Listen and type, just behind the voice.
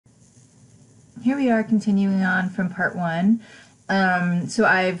here we are continuing on from part one. So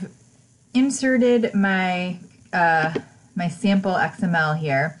I've inserted my my sample XML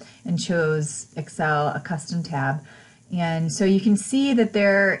here and chose Excel, a custom tab. And so you can see that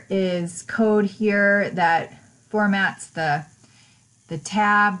there is code here that formats the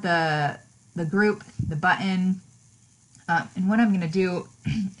tab, the group, the button. And what I'm going to do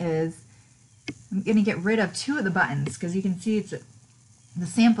is I'm going to get rid of 2 of the buttons because you can see it's the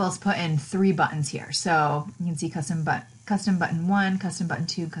sample's put in 3 buttons here. So you can see custom button 1, custom button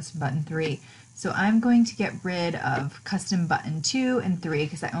 2, custom button 3. So I'm going to get rid of custom button 2 and 3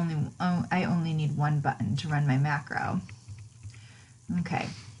 because I only need 1 button to run my macro. Okay,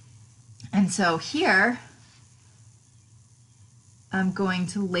 and so here I'm going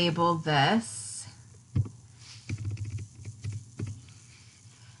to label this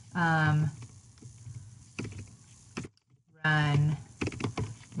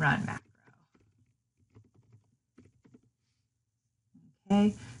run macro.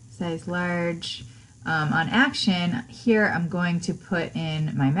 Okay, size large. On action, here I'm going to put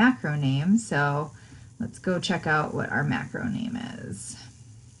in my macro name. So let's go check out what our macro name is.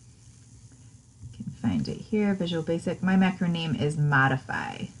 You can find it here, Visual Basic. My macro name is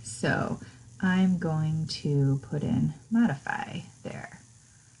modify. So I'm going to put in modify there.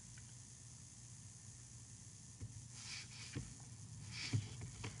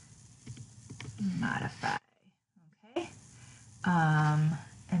 Modify. Okay.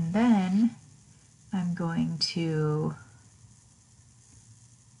 And then I'm going to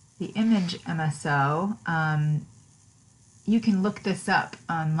the image MSO. You can look this up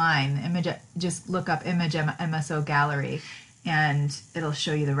online. The image, just look up image MSO gallery and it'll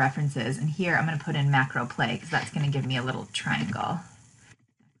show you the references. And here I'm going to put in macro play because that's going to give me a little triangle.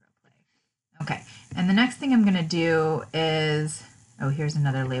 Okay, and the next thing I'm going to do is, oh, here's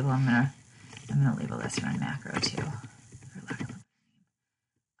another label. I'm going to label this run macro too.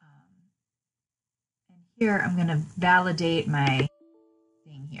 And here I'm going to validate my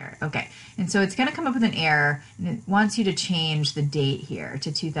thing here. Okay, and so it's going to come up with an error and it wants you to change the date here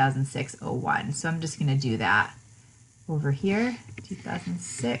to 2006-01. So I'm just going to do that over here,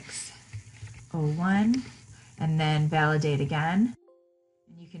 2006-01, and then validate again.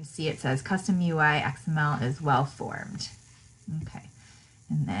 And you can see it says custom UI XML is well formed. Okay,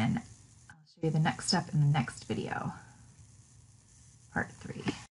 and then I'll show you the next step in the next video, part 3.